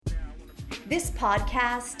This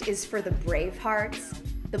podcast is for the bravehearts,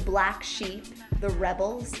 the black sheep, the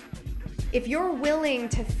rebels. If you're willing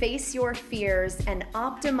to face your fears and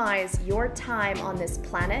optimize your time on this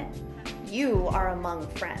planet, you are among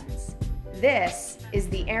friends. This is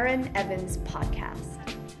the Erin Evans Podcast.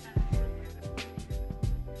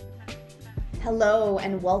 Hello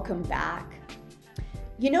and welcome back.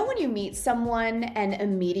 You know when you meet someone and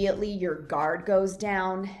immediately your guard goes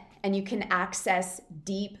down and you can access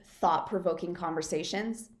deep, thought-provoking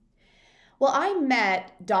conversations? Well, I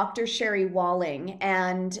met Dr. Sherry Walling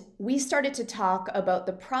and we started to talk about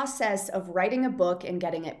the process of writing a book and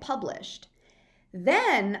getting it published.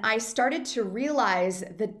 Then I started to realize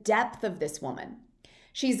the depth of this woman.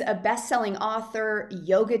 She's a best-selling author,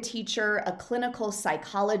 yoga teacher, a clinical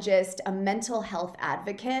psychologist, a mental health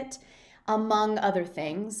advocate, among other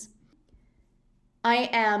things.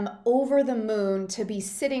 I am over the moon to be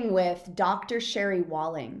sitting with Dr. Sherry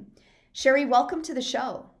Walling. Sherry, welcome to the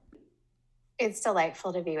show. It's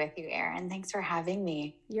delightful to be with you, Erin. Thanks for having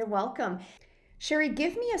me. You're welcome. Sherry,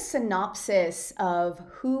 give me a synopsis of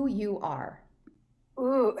who you are.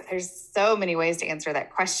 Ooh, there's so many ways to answer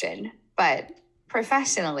that question, but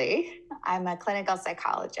professionally, I'm a clinical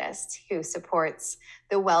psychologist who supports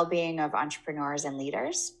the well-being of entrepreneurs and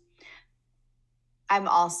leaders. I'm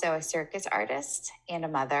also a circus artist and a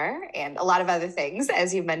mother and a lot of other things,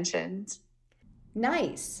 as you mentioned.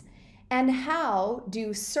 Nice. And how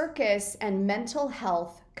do circus and mental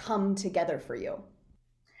health come together for you?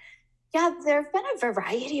 Yeah, there have been a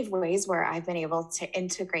variety of ways where I've been able to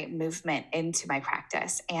integrate movement into my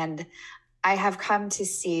practice. And I have come to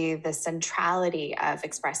see the centrality of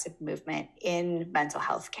expressive movement in mental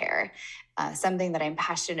health care, something that I'm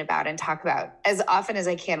passionate about and talk about as often as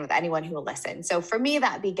I can with anyone who will listen. So for me,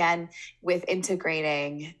 that began with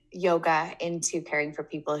integrating yoga into caring for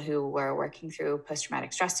people who were working through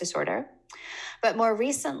post-traumatic stress disorder. But more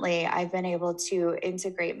recently, I've been able to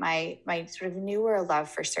integrate my sort of newer love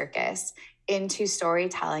for circus into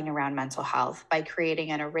storytelling around mental health by creating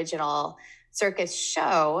an original circus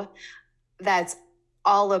show that's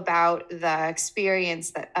all about the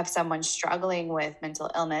experience of someone struggling with mental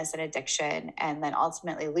illness and addiction, and then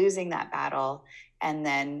ultimately losing that battle, and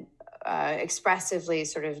then expressively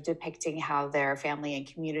sort of depicting how their family and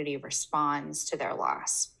community responds to their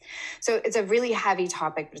loss. So it's a really heavy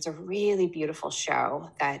topic, but it's a really beautiful show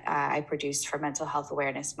that I produced for Mental Health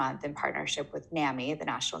Awareness Month in partnership with NAMI, the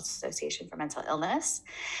National Association for Mental Illness.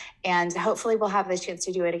 And hopefully we'll have the chance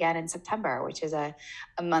to do it again in September, which is a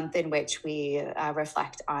month in which we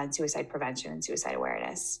reflect on suicide prevention and suicide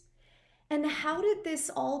awareness. And how did this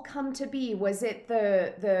all come to be? Was it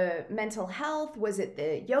the mental health? Was it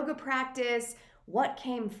the yoga practice? What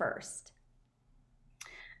came first?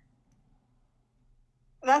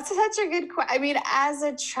 That's such a good question. I mean, as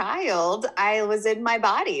a child, I was in my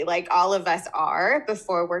body like all of us are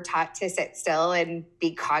before we're taught to sit still and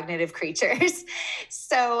be cognitive creatures.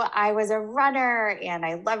 So I was a runner and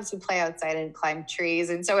I loved to play outside and climb trees.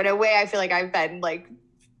 And so in a way, I feel like I've been like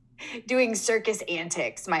doing circus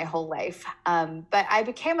antics my whole life. But I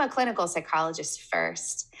became a clinical psychologist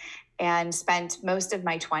first and spent most of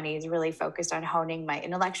my 20s really focused on honing my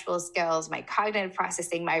intellectual skills, my cognitive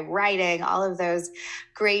processing, my writing, all of those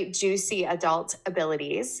great, juicy adult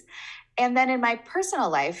abilities. And then in my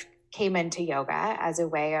personal life, came into yoga as a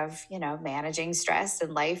way of, managing stress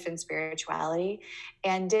and life and spirituality,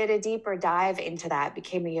 and did a deeper dive into that,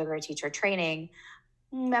 became a yoga teacher training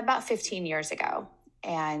about 15 years ago,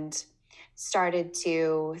 and started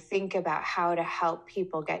to think about how to help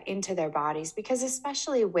people get into their bodies, because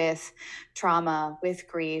especially with trauma, with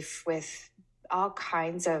grief, with all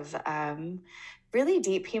kinds of really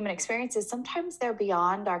deep human experiences, sometimes they're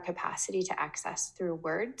beyond our capacity to access through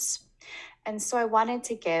words. And so I wanted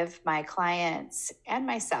to give my clients and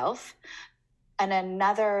myself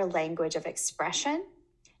another language of expression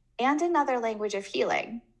and another language of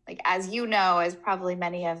healing. Like, as you know, as probably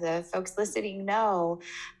many of the folks listening know,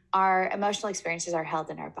 our emotional experiences are held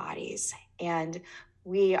in our bodies, and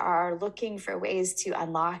we are looking for ways to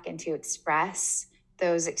unlock and to express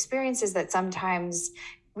those experiences that sometimes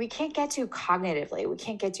we can't get to cognitively, we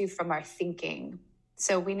can't get to from our thinking.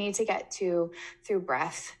 So we need to get to through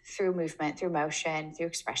breath, through movement, through motion, through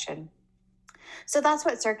expression. So that's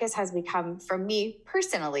what circus has become for me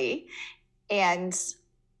personally. And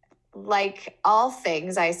like all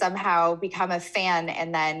things, I somehow become a fan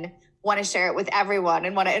and then want to share it with everyone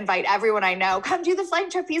and want to invite everyone I know, come do the flying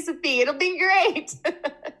trapeze with me. It'll be great.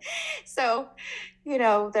 So,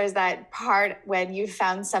 there's that part when you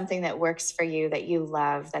found something that works for you, that you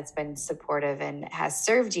love, that's been supportive and has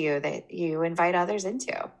served you, that you invite others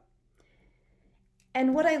into.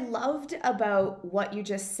 And what I loved about what you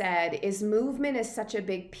just said is movement is such a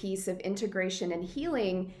big piece of integration and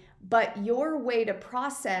healing, but your way to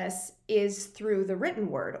process is through the written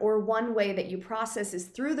word, or one way that you process is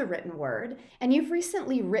through the written word. And you've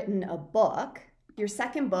recently written a book, your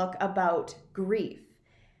second book, about grief.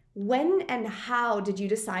 When and how did you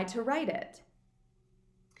decide to write it?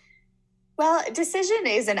 Well, decision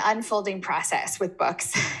is an unfolding process with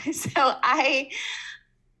books. So I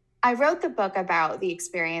wrote the book about the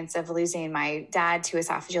experience of losing my dad to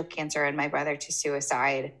esophageal cancer and my brother to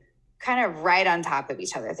suicide, kind of right on top of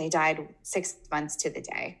each other. They died 6 months to the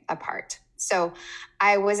day apart. So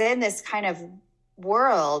I was in this kind of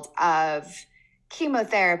world of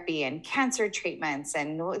chemotherapy and cancer treatments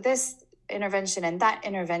and this intervention and that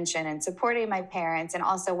intervention and supporting my parents and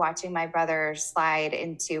also watching my brother slide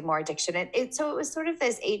into more addiction. So it was sort of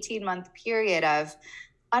this 18-month period of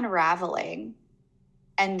unraveling,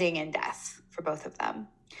 ending in death for both of them.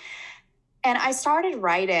 And I started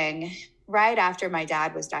writing right after my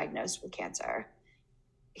dad was diagnosed with cancer.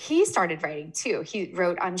 He started writing too. He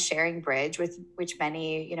wrote on Sharing Bridge, with which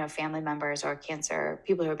many, family members or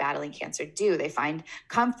people who are battling cancer do. They find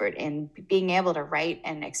comfort in being able to write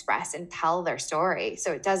and express and tell their story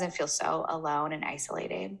so it doesn't feel so alone and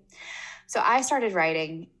isolating. So I started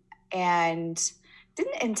writing and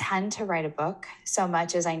didn't intend to write a book so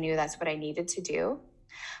much as I knew that's what I needed to do.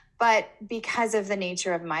 But because of the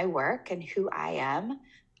nature of my work and who I am,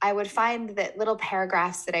 I would find that little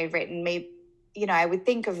paragraphs that I'd written I would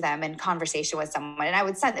think of them in conversation with someone, and I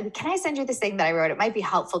would send them, can I send you this thing that I wrote? It might be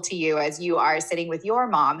helpful to you as you are sitting with your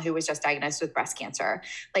mom who was just diagnosed with breast cancer.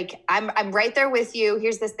 Like, I'm right there with you.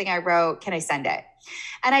 Here's this thing I wrote. Can I send it?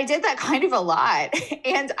 And I did that kind of a lot.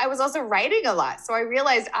 And I was also writing a lot. So I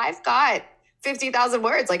realized I've got 50,000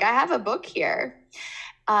 words. Like, I have a book here.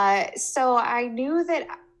 So I knew that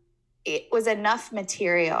it was enough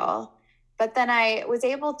material. But then I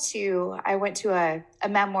went to a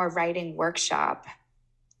memoir writing workshop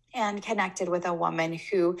and connected with a woman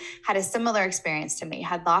who had a similar experience to me,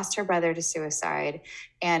 had lost her brother to suicide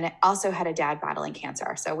and also had a dad battling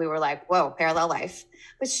cancer. So we were like, whoa, parallel life.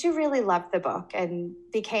 But she really loved the book and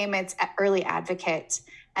became its early advocate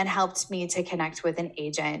and helped me to connect with an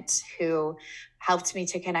agent who helped me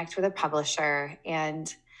to connect with a publisher.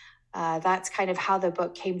 And that's kind of how the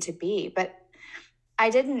book came to be. But I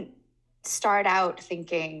didn't start out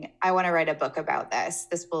thinking, I want to write a book about this.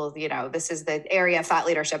 This is the area of thought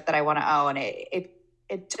leadership that I want to own.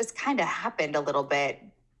 It just kind of happened a little bit.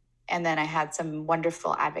 And then I had some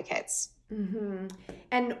wonderful advocates. Mm-hmm.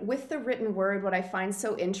 And with the written word, what I find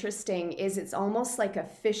so interesting is it's almost like a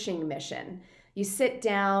fishing mission. You sit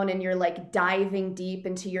down and you're like diving deep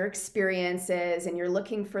into your experiences and you're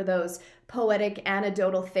looking for those poetic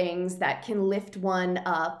anecdotal things that can lift one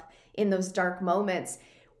up in those dark moments.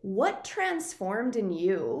 What transformed in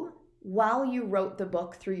you while you wrote the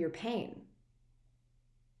book through your pain?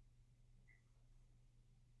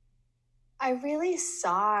 I really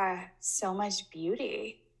saw so much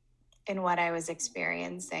beauty in what I was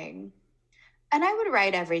experiencing. And I would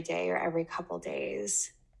write every day or every couple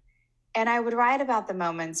days. And I would write about the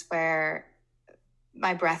moments where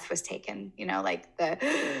my breath was taken, like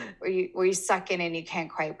where you suck in and you can't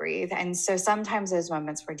quite breathe. And so sometimes those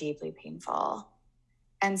moments were deeply painful.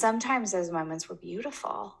 And sometimes those moments were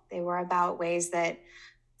beautiful. They were about ways that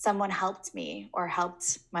someone helped me or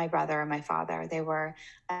helped my brother or my father. They were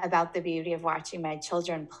about the beauty of watching my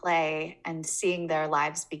children play and seeing their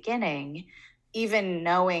lives beginning, even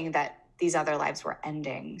knowing that these other lives were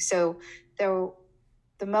ending. So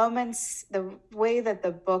the moments, the way that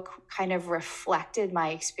the book kind of reflected my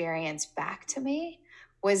experience back to me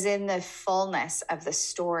was in the fullness of the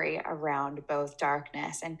story around both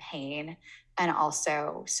darkness and pain, and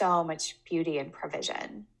also so much beauty and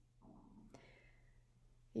provision.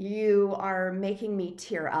 You are making me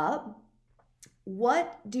tear up.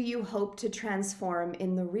 What do you hope to transform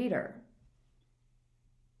in the reader?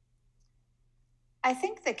 I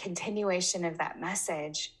think the continuation of that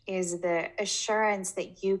message is the assurance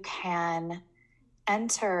that you can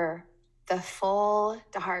enter the full,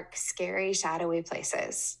 dark, scary, shadowy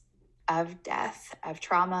places of death, of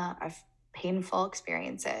trauma, of painful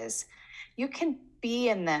experiences. You can be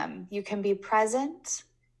in them. You can be present.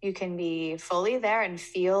 You can be fully there and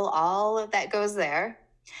feel all of that goes there.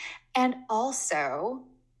 And also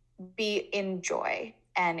be in joy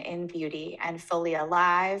and in beauty and fully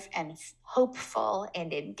alive and hopeful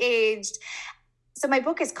and engaged. So my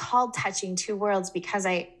book is called Touching Two Worlds because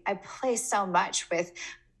I play so much with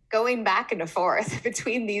going back and forth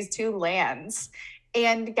between these two lands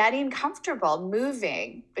and getting comfortable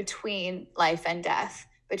moving between life and death,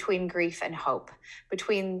 between grief and hope,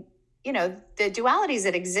 between, the dualities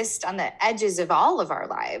that exist on the edges of all of our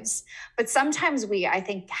lives. But sometimes we, I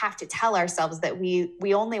think, have to tell ourselves that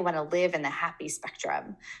we only want to live in the happy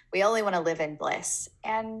spectrum. We only want to live in bliss.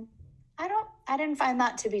 And I didn't find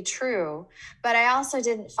that to be true, but I also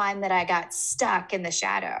didn't find that I got stuck in the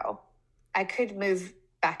shadow. I could move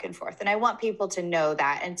back and forth. And I want people to know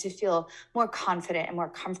that and to feel more confident and more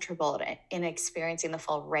comfortable in experiencing the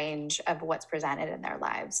full range of what's presented in their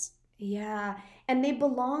lives. Yeah. And they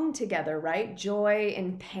belong together, right? Joy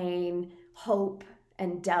and pain, hope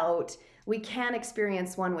and doubt. We can't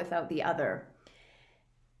experience one without the other.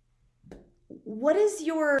 What is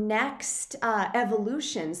your next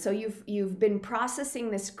evolution? So you've been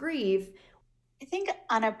processing this grief. I think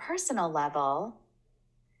on a personal level,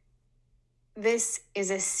 this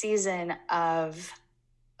is a season of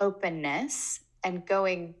openness and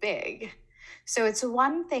going big. So it's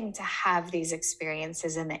one thing to have these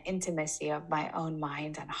experiences in the intimacy of my own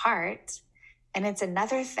mind and heart. And it's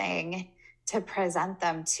another thing to present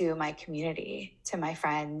them to my community, to my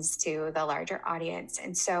friends, to the larger audience.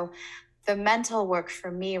 And so the mental work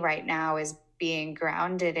for me right now is being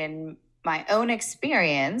grounded in my own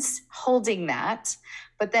experience, holding that,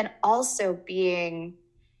 but then also being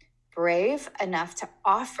brave enough to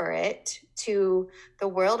offer it to the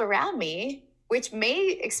world around me, which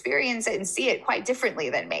may experience it and see it quite differently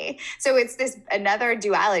than me. So it's this another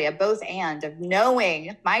duality, a both and, of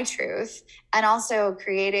knowing my truth and also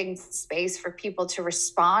creating space for people to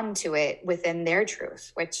respond to it within their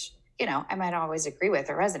truth, which, I might always agree with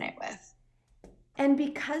or resonate with. And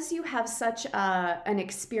because you have such an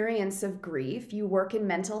experience of grief, you work in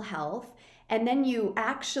mental health, and then you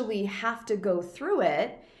actually have to go through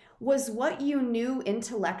it. Was what you knew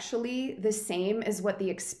intellectually the same as what the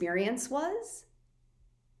experience was?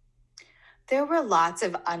 There were lots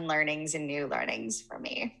of unlearnings and new learnings for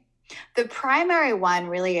me. The primary one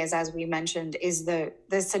really is, as we mentioned, is the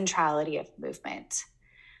centrality of movement.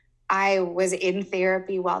 I was in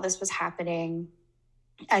therapy while this was happening.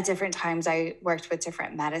 At different times, I worked with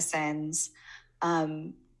different medicines.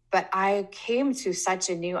 But I came to such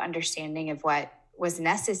a new understanding of what was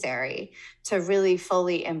necessary to really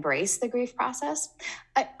fully embrace the grief process.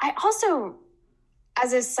 I also,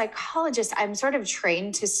 as a psychologist, I'm sort of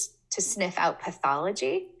trained to sniff out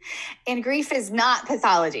pathology. And grief is not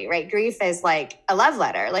pathology, right? Grief is like a love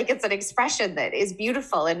letter. Like, it's an expression that is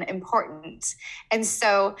beautiful and important. And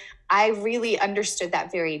so I really understood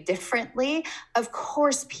that very differently. Of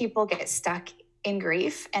course, people get stuck in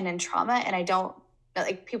grief and in trauma, and I don't,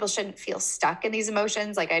 like, people shouldn't feel stuck in these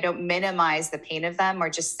emotions. Like, I don't minimize the pain of them or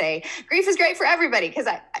just say grief is great for everybody, because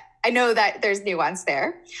I know that there's nuance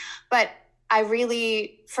there. But I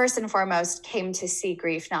really, first and foremost, came to see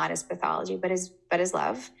grief not as pathology, but as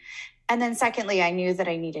love. And then secondly, I knew that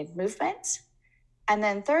I needed movement. And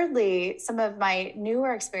then thirdly, some of my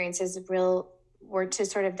newer experiences were to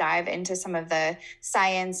sort of dive into some of the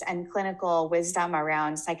science and clinical wisdom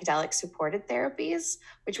around psychedelic supported therapies,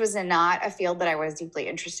 which was not a field that I was deeply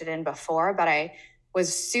interested in before, but I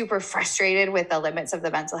was super frustrated with the limits of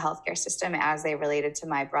the mental health care system as they related to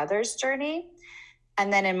my brother's journey.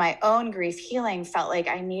 And then in my own grief healing, felt like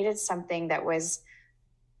I needed something that was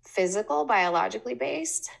physical, biologically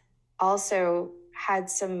based, also had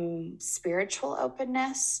some spiritual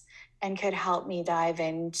openness, and could help me dive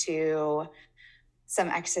into some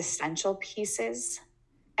existential pieces.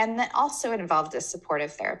 And that also involved a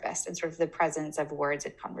supportive therapist and sort of the presence of words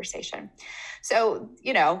and conversation. So,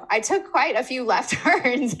 I took quite a few left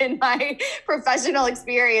turns in my professional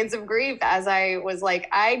experience of grief as I was like,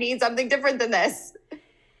 I need something different than this.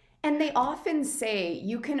 And they often say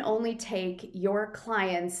you can only take your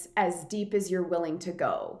clients as deep as you're willing to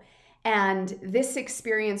go. And this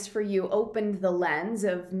experience for you opened the lens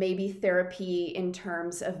of maybe therapy in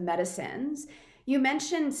terms of medicines. You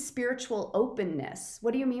mentioned spiritual openness.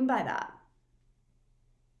 What do you mean by that?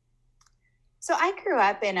 So I grew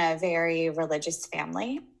up in a very religious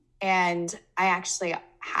family, and I actually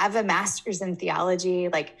have a master's in theology.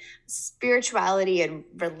 Like, spirituality and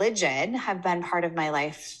religion have been part of my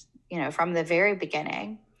life, from the very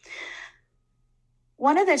beginning.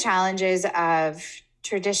 One of the challenges of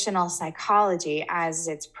traditional psychology as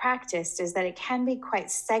it's practiced is that it can be quite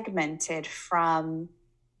segmented from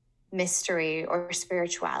mystery or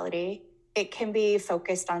spirituality. It can be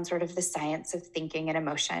focused on sort of the science of thinking and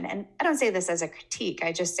emotion. And I don't say this as a critique.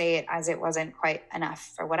 I just say it as it wasn't quite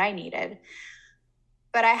enough for what I needed.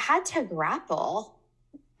 But I had to grapple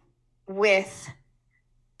with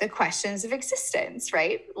the questions of existence,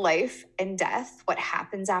 right? Life and death, what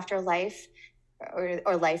happens after life,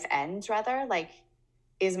 or life ends rather. Like,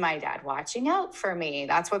 is my dad watching out for me?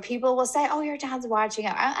 That's what people will say. Oh, your dad's watching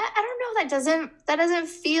out. I don't know. That doesn't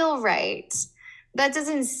feel right. That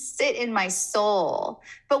doesn't sit in my soul.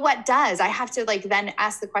 But what does? I have to like then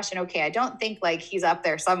ask the question, okay, I don't think like he's up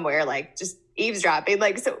there somewhere, like just eavesdropping.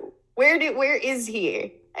 Like, so where is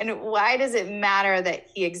he? And why does it matter that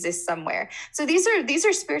he exists somewhere? So these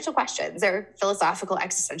are spiritual questions. They're philosophical,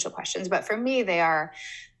 existential questions. But for me, they are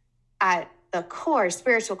at the core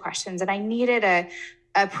spiritual questions. And I needed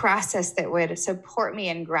a process that would support me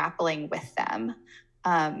in grappling with them.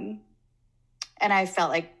 And I felt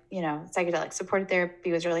like, psychedelic supported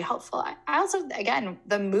therapy was really helpful. I also, again,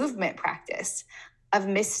 the movement practice of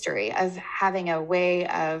mystery, of having a way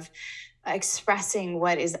of expressing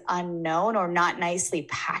what is unknown or not nicely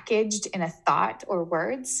packaged in a thought or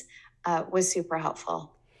words was super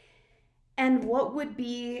helpful. And what would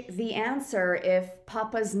be the answer if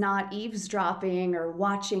Papa's not eavesdropping or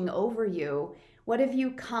watching over you? What have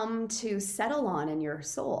you come to settle on in your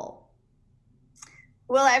soul?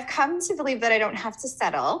 Well, I've come to believe that I don't have to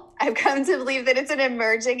settle. I've come to believe that it's an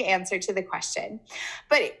emerging answer to the question.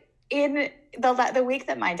 But in the week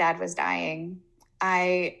that my dad was dying,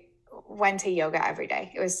 I went to yoga every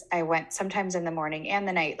day. I went sometimes in the morning and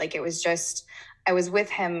the night. Like I was with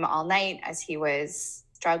him all night as he was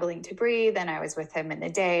struggling to breathe. And I was with him in the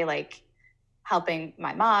day, like helping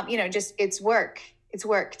my mom, just it's work. It's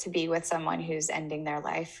work to be with someone who's ending their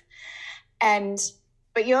life.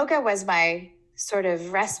 But yoga was my sort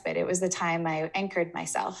of respite. It was the time I anchored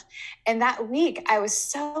myself. And that week I was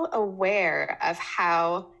so aware of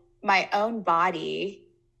how my own body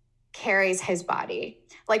carries his body.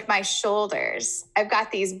 Like my shoulders, I've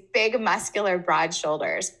got these big, muscular, broad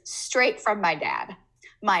shoulders straight from my dad.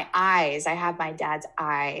 My eyes, I have my dad's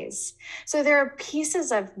eyes. So there are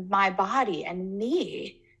pieces of my body and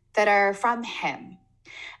me that are from him.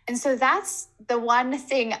 And so that's the one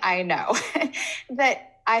thing I know, that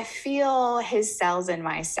I feel his cells in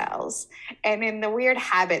my cells, and in the weird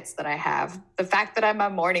habits that I have, the fact that I'm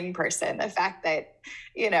a morning person, the fact that,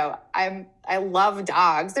 I love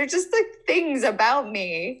dogs. They're just the things about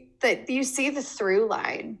me that you see the through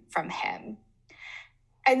line from him.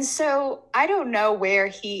 And so I don't know where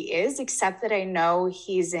he is, except that I know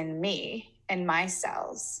he's in me, in my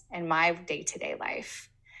cells, in my day-to-day life.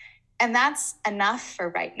 And that's enough for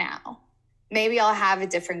right now. Maybe I'll have a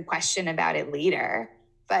different question about it later,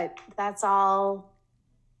 but that's all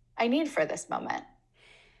I need for this moment.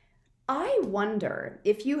 I wonder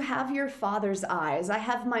if you have your father's eyes, I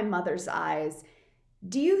have my mother's eyes.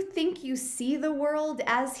 Do you think you see the world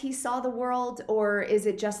as he saw the world, or is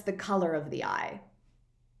it just the color of the eye?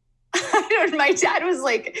 My dad was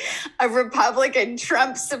like a Republican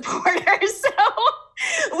Trump supporter, so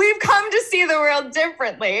we've come to see the world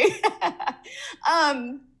differently.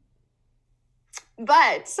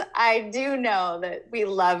 But I do know that we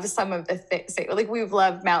love some of the things, like we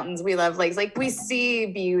love mountains, we love lakes, like we see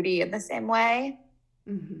beauty in the same way.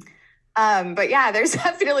 Mm-hmm. But yeah, there's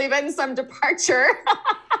definitely been some departure.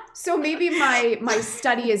 So maybe my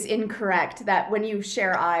study is incorrect, that when you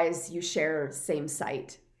share eyes, you share same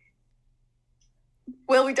sight.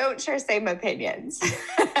 Well, we don't share same opinions.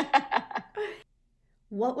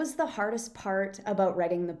 What was the hardest part about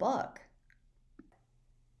writing the book?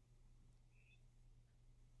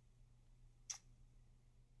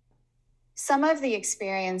 Some of the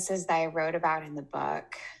experiences that I wrote about in the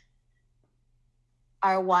book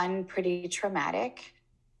are, one, pretty traumatic,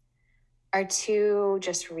 are two,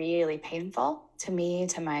 just really painful to me,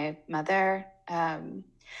 to my mother,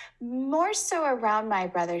 more so around my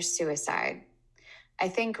brother's suicide. I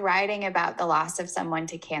think writing about the loss of someone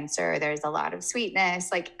to cancer, there's a lot of sweetness,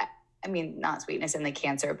 not sweetness in the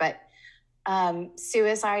cancer, but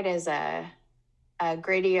suicide is a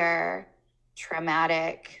grittier,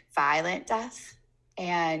 traumatic, violent death.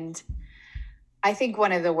 And I think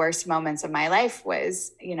one of the worst moments of my life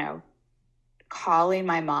was, calling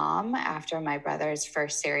my mom after my brother's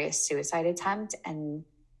first serious suicide attempt and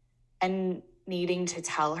needing to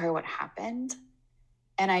tell her what happened.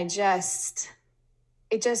 And it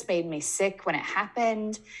just made me sick when it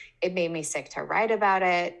happened. It made me sick to write about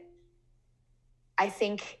it. I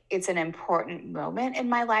think it's an important moment in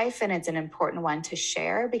my life, and it's an important one to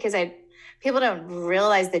share because people don't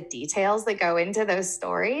realize the details that go into those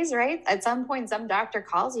stories, right? At some point, some doctor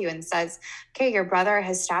calls you and says, okay, your brother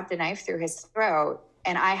has stabbed a knife through his throat,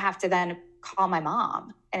 and I have to then call my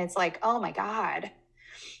mom. And it's like, oh my God.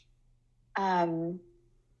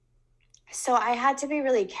 So I had to be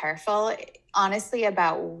really careful, honestly,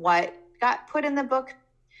 about what got put in the book,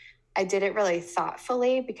 I did it really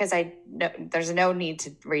thoughtfully because there's no need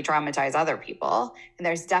to re-traumatize other people. And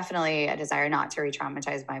there's definitely a desire not to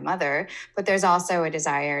re-traumatize my mother, but there's also a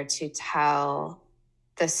desire to tell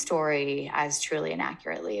the story as truly and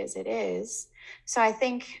accurately as it is. So I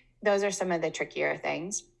think those are some of the trickier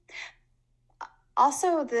things.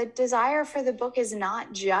 Also, the desire for the book is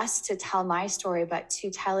not just to tell my story, but to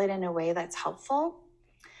tell it in a way that's helpful.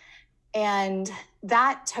 And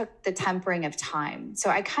that took the tempering of time. So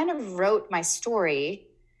I kind of wrote my story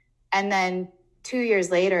and then 2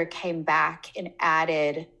 years later came back and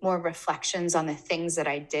added more reflections on the things that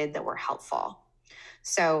I did that were helpful.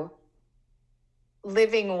 So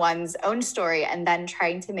living one's own story and then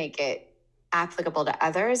trying to make it applicable to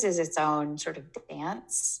others is its own sort of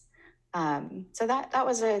dance. So that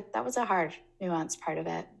was a hard, nuanced part of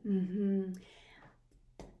it. Mm-hmm.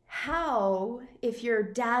 How, if your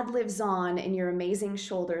dad lives on in your amazing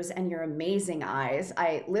shoulders and your amazing eyes,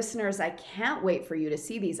 listeners, I can't wait for you to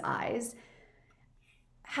see these eyes.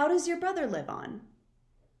 How does your brother live on?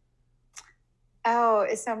 Oh,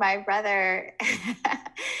 so my brother,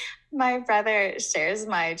 my brother shares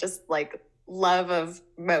my just like love of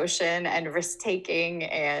motion and risk taking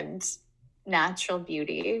and natural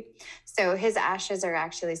beauty. So his ashes are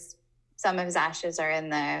actually, some of his ashes are in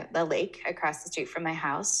the lake across the street from my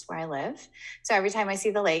house where I live. So every time I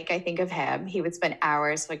see the lake, I think of him. He would spend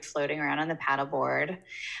hours like floating around on the paddleboard.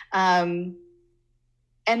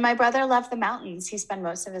 And my brother loved the mountains. He spent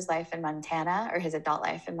most of his life in Montana, or his adult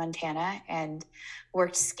life in Montana, and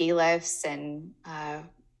worked ski lifts and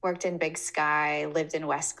worked in Big Sky, lived in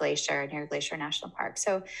West Glacier near Glacier National Park.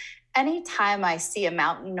 So anytime I see a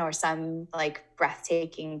mountain or some like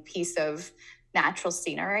breathtaking piece of natural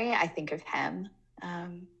scenery, I think of him.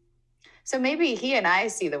 So maybe he and I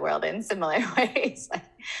see the world in similar ways.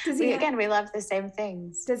 We love the same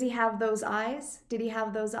things. Does he have those eyes? Did he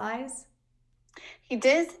have those eyes? He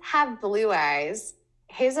did have blue eyes.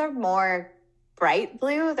 His are more bright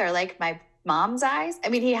blue. They're like my mom's eyes. I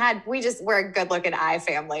mean, we're a good looking eye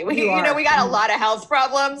family. We got a lot of health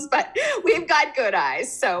problems, but we've got good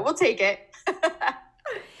eyes. So we'll take it.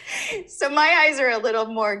 So my eyes are a little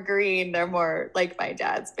more green. They're more like my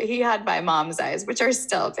dad's, but he had my mom's eyes, which are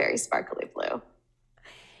still very sparkly blue.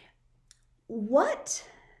 What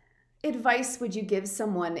advice would you give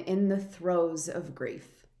someone in the throes of grief?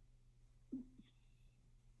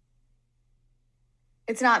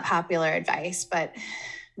 It's not popular advice, but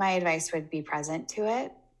my advice would be present to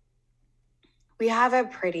it. We have a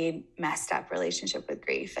pretty messed up relationship with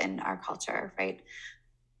grief in our culture, right?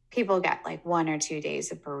 People get like 1 or 2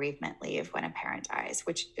 days of bereavement leave when a parent dies,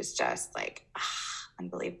 which is just like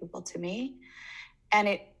unbelievable to me.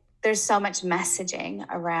 And there's so much messaging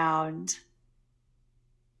around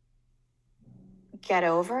get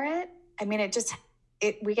over it. I mean,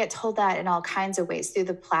 we get told that in all kinds of ways, through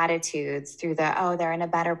the platitudes, through they're in a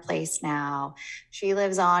better place now. She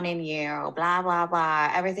lives on in you, blah, blah,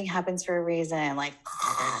 blah. Everything happens for a reason. Like,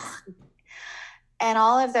 and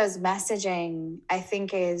all of those messaging, I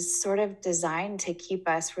think, is sort of designed to keep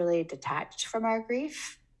us really detached from our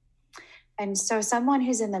grief. And so someone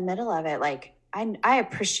who's in the middle of it, like, I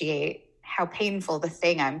appreciate how painful the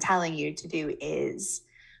thing I'm telling you to do is,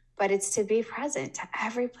 but it's to be present to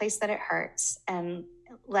every place that it hurts and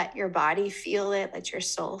let your body feel it, let your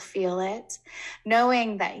soul feel it,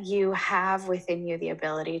 knowing that you have within you the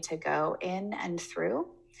ability to go in and through,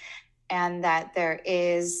 and that there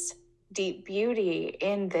is deep beauty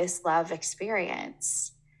in this love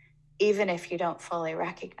experience, even if you don't fully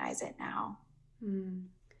recognize it now.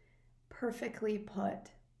 Perfectly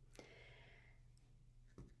put.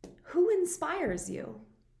 Who inspires you?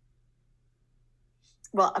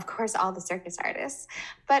 Well, of course, all the circus artists,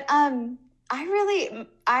 but I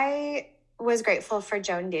was grateful for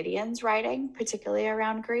Joan Didion's writing, particularly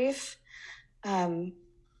around grief.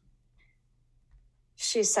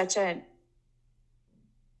 She's such a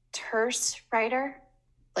terse writer,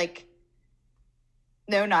 like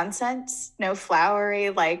no nonsense, no flowery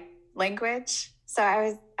like language. So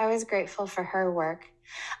I was grateful for her work.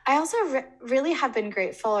 I also really have been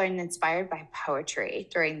grateful and inspired by poetry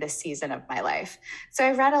during this season of my life. So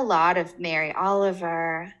I read a lot of Mary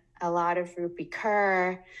Oliver, a lot of Rupi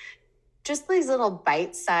Kaur, just these little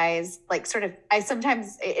bite-sized, like sort of, I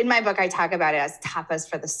sometimes, in my book, I talk about it as tapas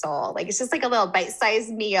for the soul. Like, it's just like a little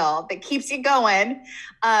bite-sized meal that keeps you going.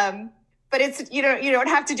 But it's, you don't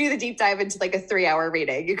have to do the deep dive into like a 3-hour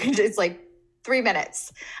reading. You can just like 3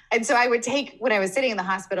 minutes. And so I would take, when I was sitting in the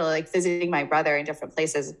hospital, like visiting my brother in different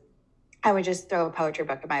places, I would just throw a poetry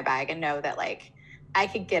book in my bag and know that like I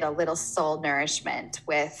could get a little soul nourishment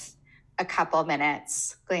with a couple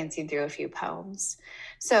minutes glancing through a few poems.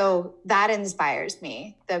 So that inspires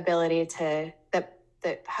me, the ability to,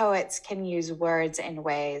 that poets can use words in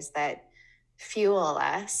ways that fuel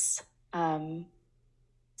us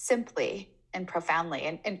simply and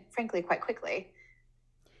profoundly and frankly quite quickly.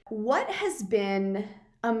 What has been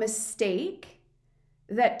a mistake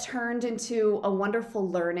that turned into a wonderful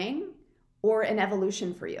learning or an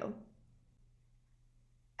evolution for you?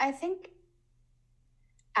 I think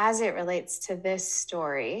as it relates to this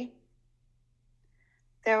story,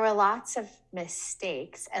 there were lots of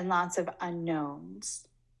mistakes and lots of unknowns.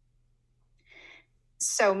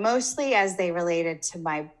 So mostly as they related to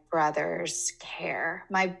my brother's care.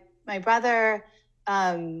 My brother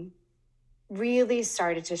really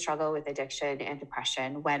started to struggle with addiction and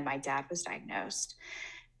depression when my dad was diagnosed.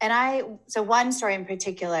 And so one story in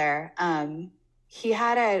particular, he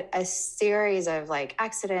had a series of like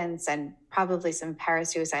accidents and probably some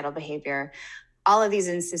parasuicidal behavior, all of these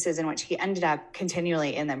instances in which he ended up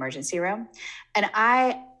continually in the emergency room. And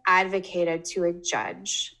I advocated to a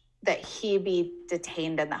judge that he be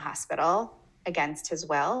detained in the hospital against his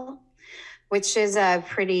will, which is a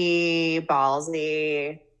pretty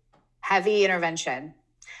ballsy, heavy intervention.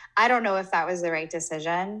 I don't know if that was the right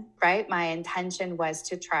decision, right? My intention was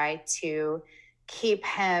to try to keep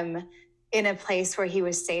him in a place where he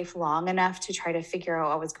was safe long enough to try to figure out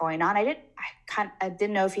what was going on. I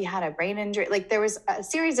didn't know if he had a brain injury. Like there was a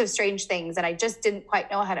series of strange things and I just didn't quite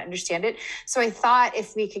know how to understand it. So I thought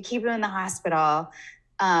if we could keep him in the hospital,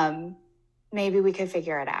 maybe we could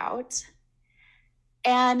figure it out.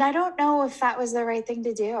 And I don't know if that was the right thing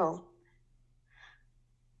to do.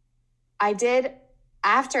 I did,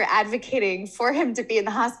 after advocating for him to be in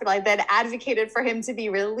the hospital, I then advocated for him to be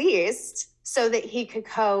released so that he could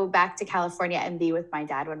go back to California and be with my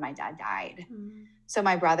dad when my dad died. Mm. So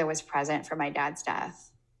my brother was present for my dad's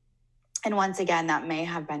death. And once again, that may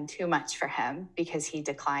have been too much for him because he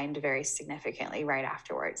declined very significantly right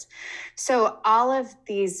afterwards. So all of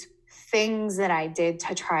these things that I did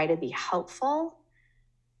to try to be helpful,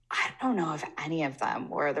 I don't know if any of them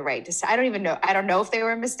were the right decision. I don't know if they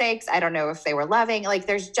were mistakes. I don't know if they were loving. Like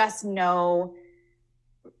there's just no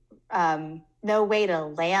way to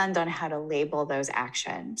land on how to label those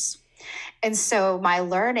actions. And so my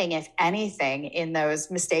learning, if anything, in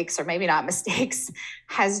those mistakes, or maybe not mistakes,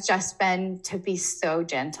 has just been to be so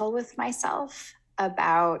gentle with myself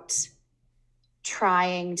about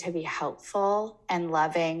trying to be helpful and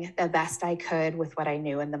loving the best I could with what I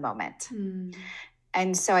knew in the moment. Mm.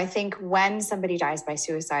 And so I think when somebody dies by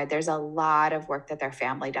suicide, there's a lot of work that their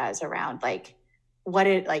family does around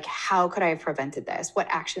how could I have prevented this? What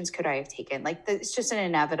actions could I have taken? Like it's just an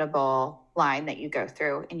inevitable line that you go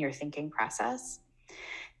through in your thinking process.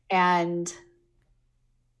 And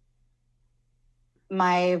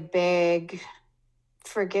my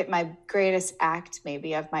greatest act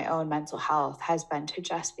maybe of my own mental health has been to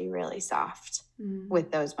just be really soft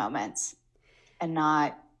with those moments and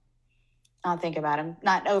not think about them,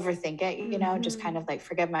 not overthink it, just kind of like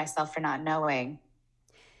forgive myself for not knowing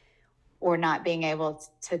or not being able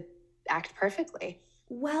to act perfectly.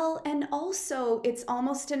 Well, and also it's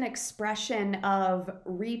almost an expression of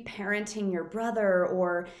reparenting your brother,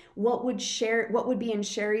 or what would be in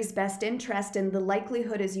Sherry's best interest. And the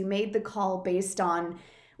likelihood is you made the call based on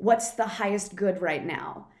what's the highest good right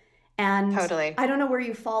now. And totally. I don't know where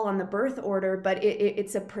you fall on the birth order, but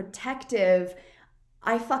it's a protective,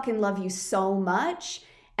 I fucking love you so much,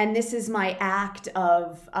 and this is my act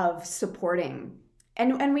of supporting.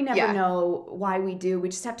 And we never know why we do. We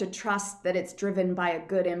just have to trust that it's driven by a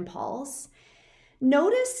good impulse.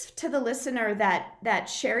 Notice to the listener that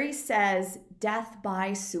Sherry says death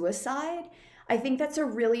by suicide. I think that's a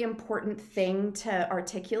really important thing to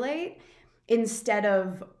articulate instead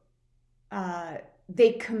of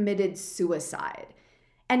they committed suicide.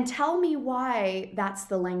 And tell me why that's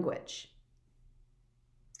the language.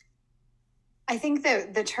 I think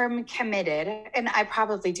the term committed, and I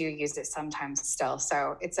probably do use it sometimes still,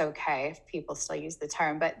 so it's okay if people still use the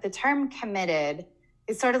term, but the term committed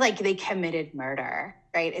is sort of like they committed murder,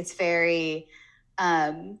 right? It's very,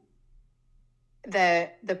 the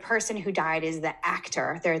person who died is the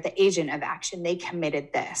actor. They're the agent of action. They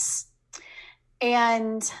committed this.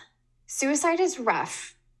 And suicide is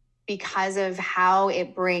rough because of how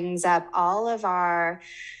it brings up all of our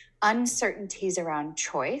uncertainties around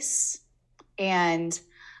choice. And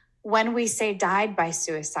when we say died by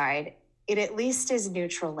suicide, it at least is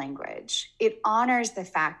neutral language. It honors the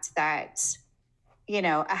fact that,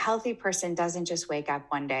 a healthy person doesn't just wake up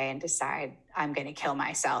one day and decide I'm going to kill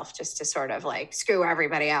myself just to sort of like screw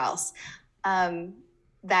everybody else.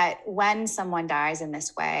 that when someone dies in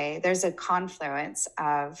this way, there's a confluence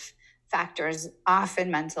of factors,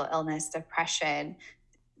 often mental illness, depression.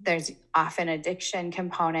 There's often addiction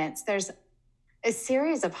components. There's a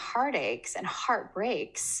series of heartaches and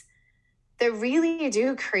heartbreaks that really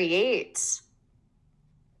do create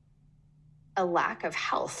a lack of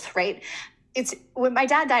health, right? It's when my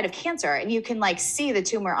dad died of cancer, and you can like see the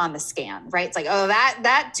tumor on the scan, right? It's like, oh,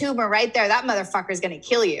 that tumor right there, that motherfucker is going to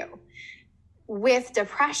kill you. With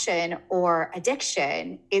depression or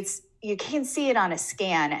addiction, you can't see it on a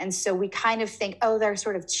scan. And so we kind of think, oh, they're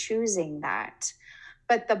sort of choosing that.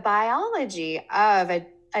 But the biology of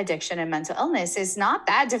addiction and mental illness is not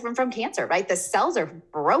that different from cancer, right? The cells are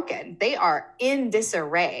broken. They are in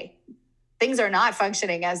disarray. Things are not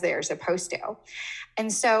functioning as they are supposed to.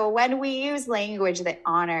 And so when we use language that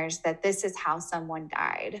honors that this is how someone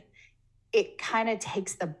died, it kind of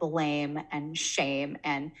takes the blame and shame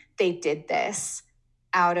and they did this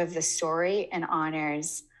out of the story and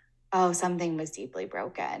honors, oh, something was deeply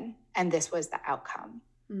broken and this was the outcome.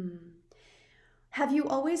 Mm. Have you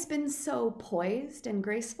always been so poised and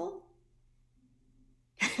graceful?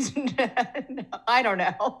 No, I don't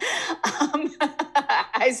know.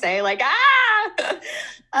 I say like,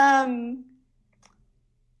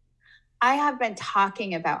 I have been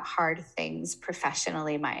talking about hard things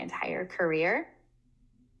professionally my entire career.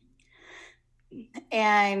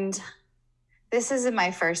 And this isn't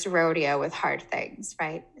my first rodeo with hard things,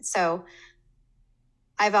 right? So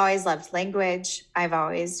I've always loved language. I've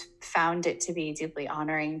always found it to be deeply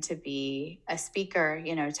honoring to be a speaker,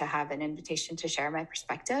 to have an invitation to share my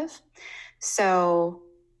perspective. So,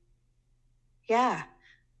 yeah,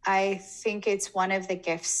 I think it's one of the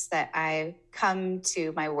gifts that I come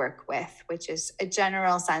to my work with, which is a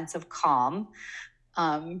general sense of calm,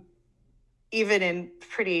 even in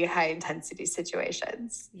pretty high intensity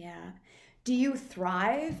situations. Yeah. Do you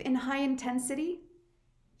thrive in high intensity?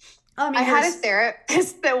 I had a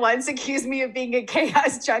therapist that once accused me of being a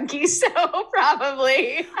chaos junkie, so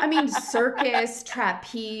probably. I mean, circus,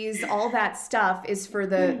 trapeze, all that stuff is for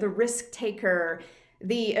the risk taker,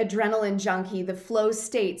 the adrenaline junkie, the flow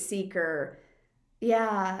state seeker.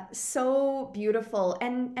 Yeah, so beautiful.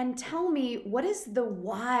 And tell me, what is the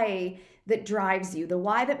why that drives you, the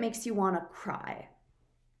why that makes you want to cry?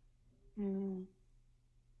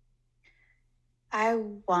 I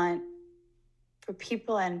want for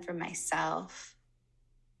people and for myself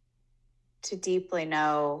to deeply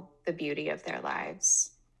know the beauty of their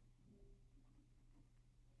lives.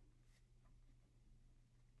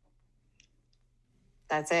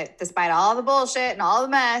 That's it. Despite all the bullshit and all the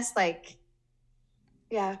mess,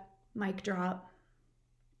 yeah. Mic drop.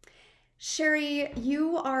 Sherry,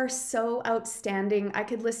 you are so outstanding. I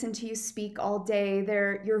could listen to you speak all day.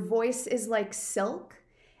 Your voice is like silk,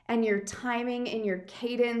 and your timing and your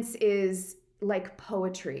cadence is like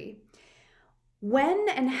poetry. When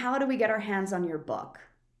and how do we get our hands on your book?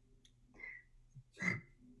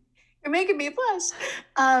 You're making me blush.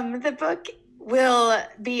 The book will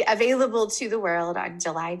be available to the world on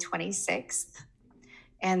July 26th.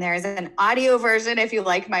 And there's an audio version if you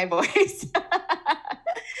like my voice.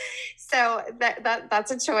 So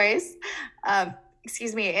that's a choice.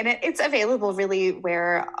 Excuse me. And it's available really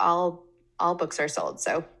where all books are sold.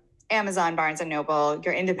 So Amazon, Barnes & Noble,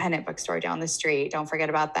 your independent bookstore down the street. Don't forget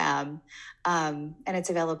about them. And it's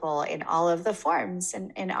available in all of the forms,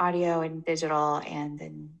 in audio and digital and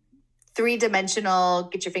in 3-dimensional,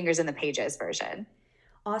 get your fingers in the pages version.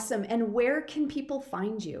 Awesome. And where can people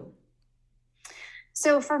find you?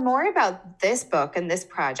 So for more about this book and this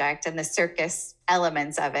project and the circus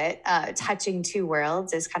elements of it, Touching Two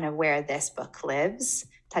Worlds is kind of where this book lives,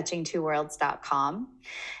 touchingtwoworlds.com.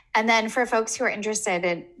 And then for folks who are interested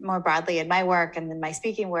in more broadly in my work and in my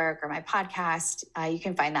speaking work or my podcast, you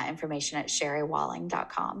can find that information at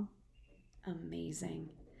sherrywalling.com. Amazing.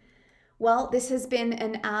 Well, this has been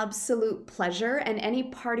an absolute pleasure. And any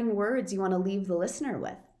parting words you want to leave the listener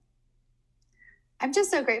with? I'm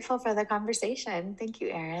just so grateful for the conversation. Thank you,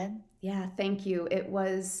 Erin. Yeah, thank you. It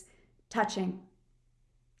was touching.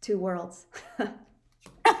 Two worlds.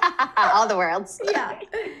 All the worlds. Yeah.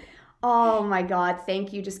 Oh my God.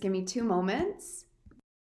 Thank you. Just give me 2 moments.